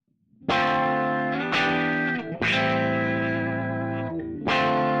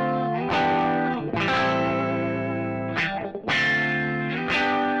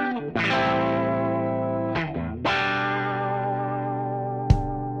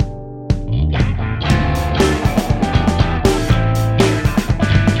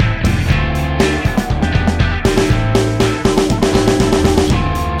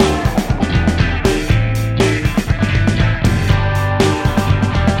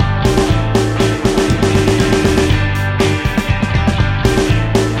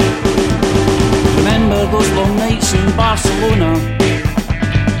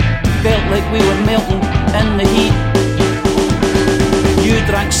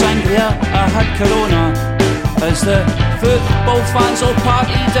Yeah, I had Corona as the football fans all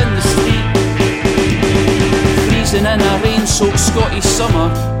partied in the street, freezing in a rain-soaked Scottish summer,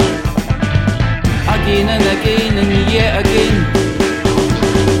 again and again and yet again,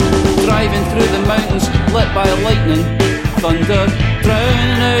 driving through the mountains lit by lightning, thunder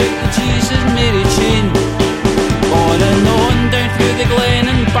drowning out the Jesus Mary chain, on and on down through the glen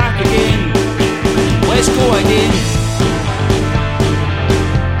and back again. Let's go again.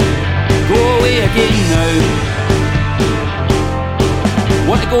 Go away again now.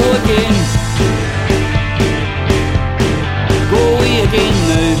 Want to go again. Go away again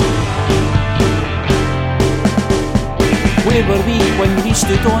now. Where were we when we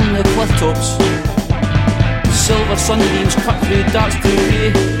stood on the clifftops? Silver sunbeams cut through dark to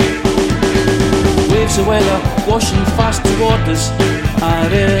grey. Waves of weather washing fast toward us. I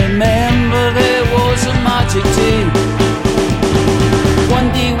remember there was a magic day. One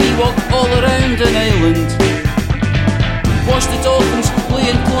day we walked all around an island, watched the dolphins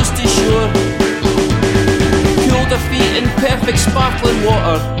playing close to shore, cooled our feet in perfect sparkling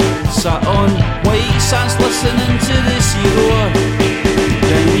water, sat on white sands listening to the sea roar.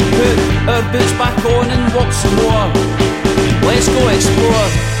 Then we put our boots back on and walked some more. Let's go explore.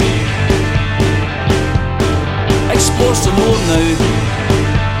 Explore some more now.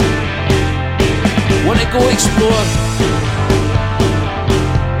 Wanna go explore.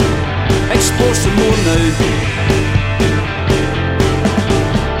 Explore some more now.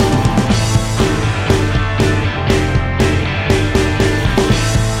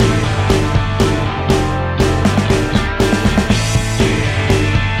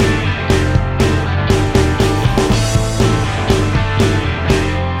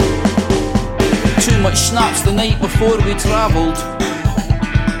 Too much schnapps the night before we travelled.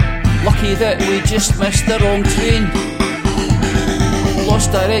 Lucky that we just missed the wrong train.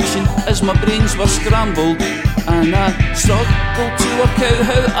 Lost direction as my brains were scrambled, and I struggled to work out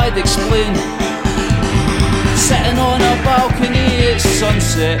how I'd explain. Sitting on a balcony at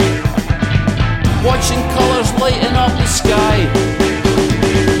sunset, watching colours lighting up the sky,